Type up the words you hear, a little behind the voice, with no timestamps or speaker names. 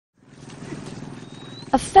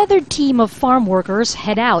A feathered team of farm workers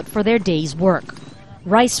head out for their day's work.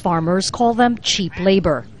 Rice farmers call them cheap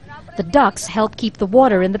labor. The ducks help keep the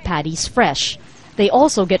water in the paddies fresh. They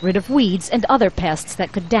also get rid of weeds and other pests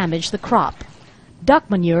that could damage the crop. Duck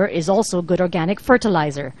manure is also good organic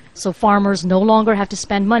fertilizer, so farmers no longer have to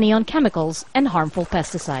spend money on chemicals and harmful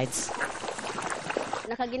pesticides.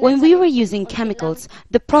 When we were using chemicals,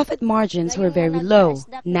 the profit margins were very low.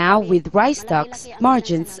 Now, with rice ducks,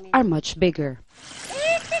 margins are much bigger.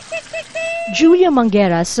 Julia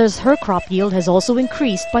Manguera says her crop yield has also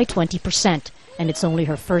increased by 20%, and it's only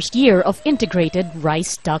her first year of integrated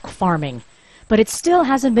rice duck farming. But it still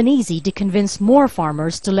hasn't been easy to convince more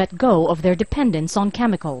farmers to let go of their dependence on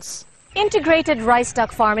chemicals. Integrated rice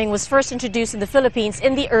duck farming was first introduced in the Philippines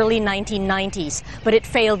in the early 1990s, but it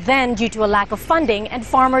failed then due to a lack of funding and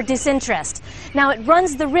farmer disinterest. Now it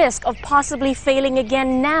runs the risk of possibly failing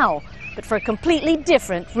again now, but for completely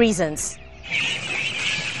different reasons.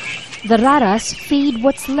 The raras feed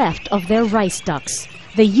what's left of their rice ducks.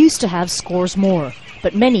 They used to have scores more,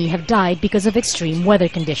 but many have died because of extreme weather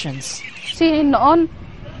conditions.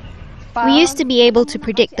 We used to be able to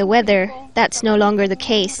predict the weather. That's no longer the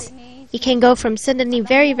case. It can go from suddenly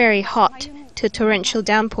very, very hot to a torrential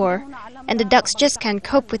downpour, and the ducks just can't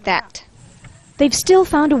cope with that. They've still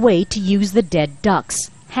found a way to use the dead ducks,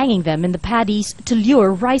 hanging them in the paddies to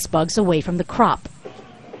lure rice bugs away from the crop.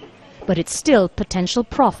 But it's still potential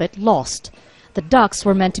profit lost. The ducks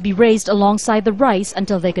were meant to be raised alongside the rice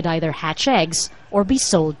until they could either hatch eggs or be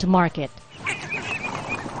sold to market.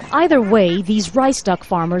 Either way, these rice duck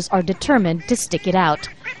farmers are determined to stick it out,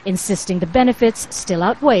 insisting the benefits still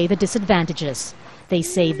outweigh the disadvantages. They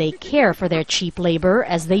say they care for their cheap labor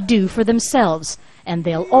as they do for themselves, and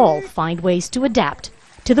they'll all find ways to adapt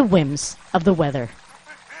to the whims of the weather.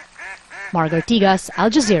 Marga Ortigas,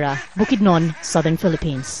 Jazeera, Bukidnon, Southern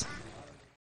Philippines.